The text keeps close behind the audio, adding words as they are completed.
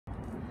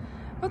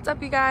What's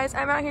up, you guys?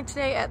 I'm out here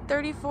today at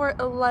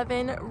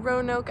 3411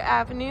 Roanoke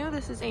Avenue.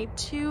 This is a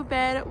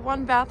 2-bed,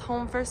 1-bath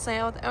home for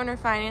sale with owner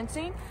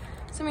financing.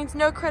 So it means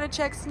no credit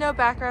checks, no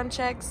background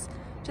checks,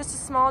 just a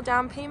small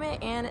down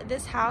payment, and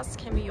this house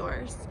can be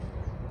yours.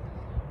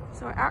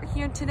 So we're out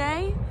here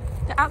today.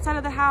 The outside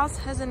of the house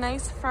has a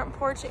nice front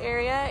porch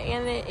area,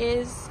 and it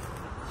is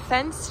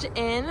fenced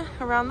in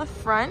around the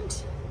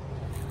front.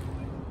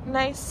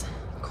 Nice,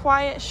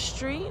 quiet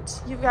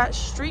street. You've got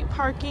street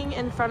parking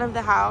in front of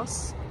the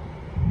house.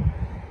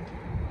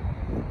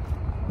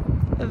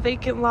 A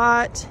vacant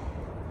lot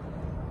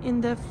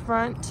in the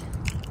front.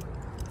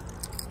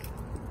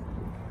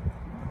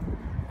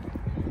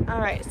 All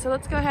right, so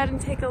let's go ahead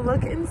and take a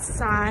look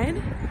inside.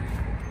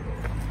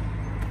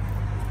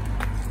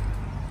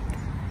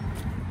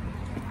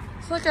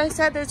 So like I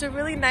said, there's a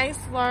really nice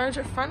large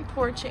front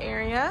porch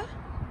area.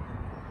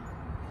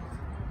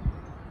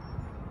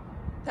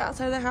 The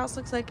outside of the house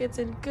looks like it's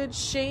in good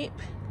shape.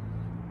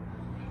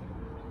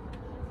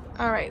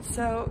 All right,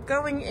 so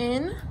going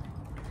in,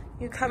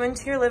 you come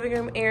into your living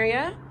room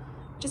area.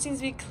 Just needs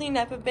to be cleaned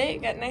up a bit.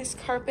 You got nice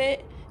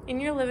carpet in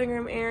your living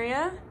room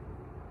area.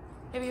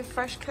 Maybe a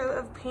fresh coat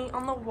of paint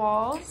on the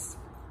walls.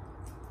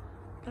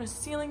 Got a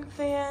ceiling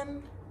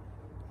fan.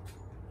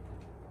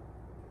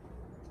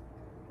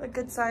 A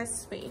good sized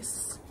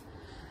space.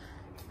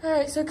 All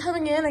right, so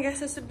coming in, I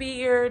guess this would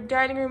be your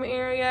dining room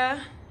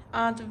area.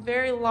 It's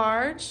very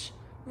large.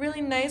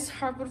 Really nice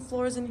hardwood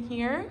floors in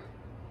here.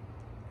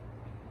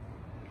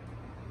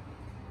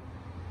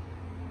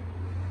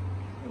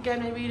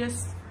 Again, maybe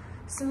just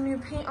some new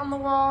paint on the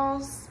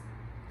walls,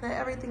 but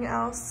everything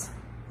else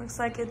looks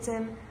like it's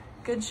in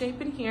good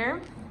shape in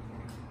here.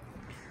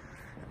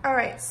 All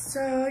right,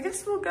 so I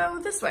guess we'll go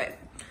this way.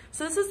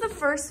 So this is the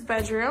first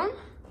bedroom.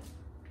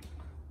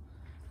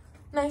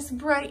 Nice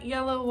bright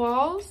yellow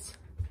walls,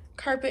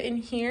 carpet in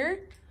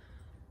here.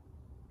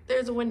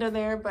 There's a window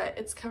there, but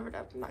it's covered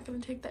up. I'm not gonna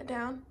take that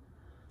down.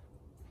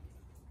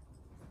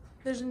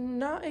 There's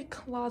not a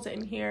closet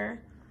in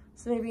here,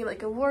 so maybe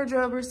like a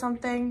wardrobe or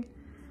something.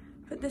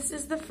 But this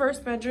is the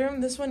first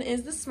bedroom. This one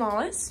is the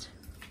smallest.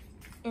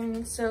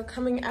 And so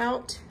coming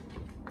out,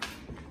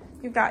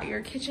 you've got your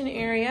kitchen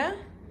area.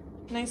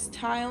 Nice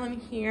tile in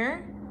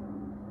here.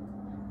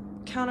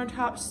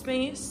 Countertop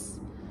space.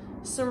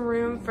 Some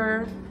room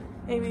for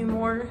maybe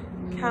more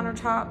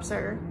countertops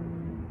or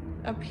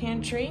a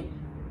pantry.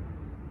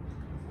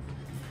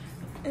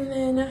 And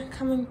then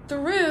coming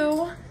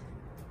through,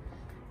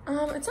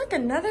 it's like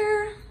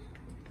another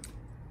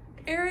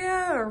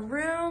area or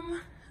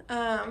room.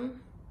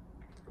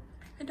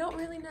 I don't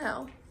really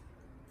know.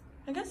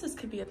 I guess this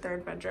could be a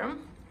third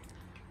bedroom,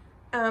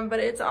 but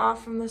it's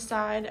off from the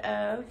side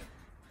of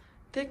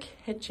the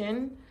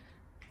kitchen.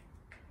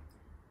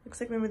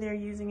 Looks like maybe they're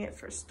using it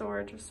for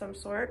storage of some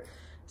sort.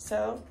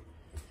 So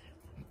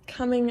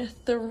coming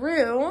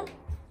through,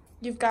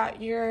 you've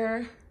got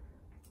your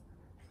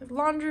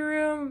laundry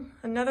room,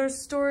 another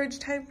storage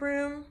type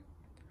room.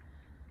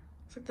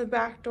 Looks like the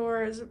back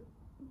door is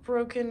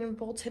broken and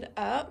bolted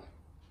up.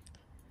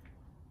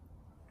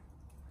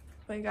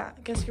 But you got,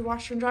 I guess, your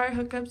washer and dryer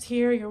hookups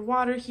here, your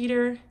water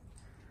heater.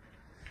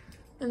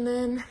 And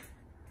then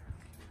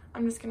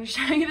I'm just gonna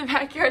show you the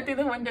backyard through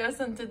the window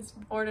since it's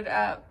boarded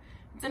up.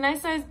 It's a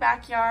nice sized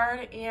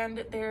backyard,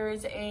 and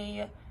there's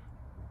a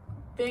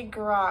big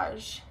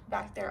garage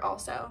back there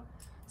also.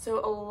 So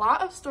a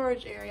lot of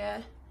storage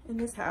area in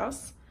this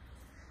house.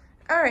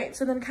 All right,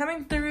 so then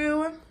coming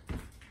through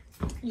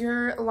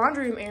your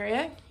laundry room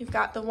area, you've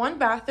got the 1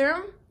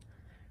 bathroom,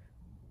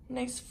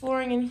 nice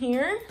flooring in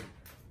here,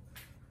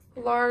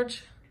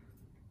 large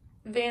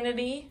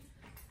vanity.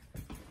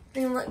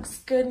 Everything looks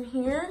good in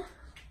here.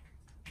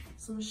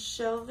 Some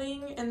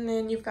shelving, and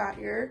then you've got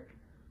your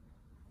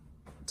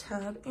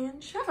tub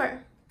and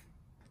shower.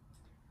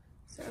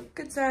 So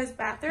good sized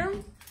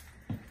bathroom.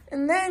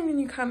 And then when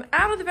you come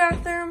out of the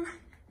bathroom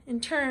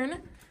and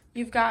turn,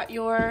 you've got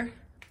your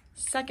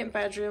second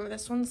bedroom.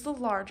 This one's the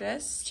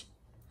largest.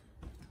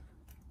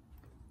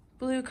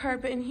 Blue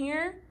carpet in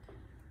here.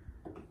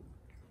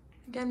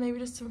 Again, maybe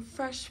just some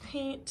fresh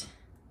paint.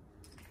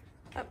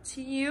 Up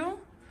to you.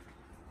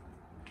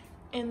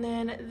 And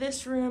then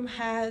this room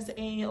has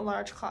a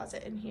large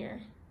closet in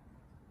here.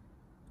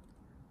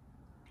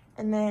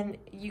 And then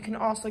you can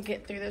also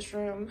get through this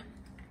room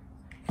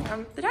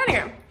from the dining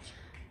room.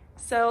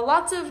 So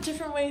lots of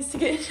different ways to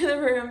get into the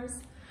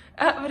rooms.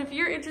 But if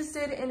you're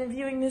interested in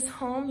viewing this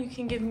home, you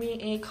can give me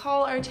a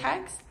call or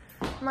text.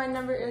 My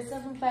number is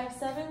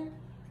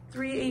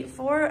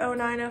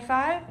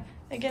 757-384-0905.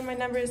 Again, my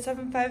number is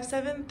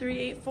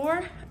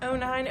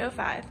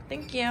 757-384-0905.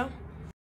 Thank you.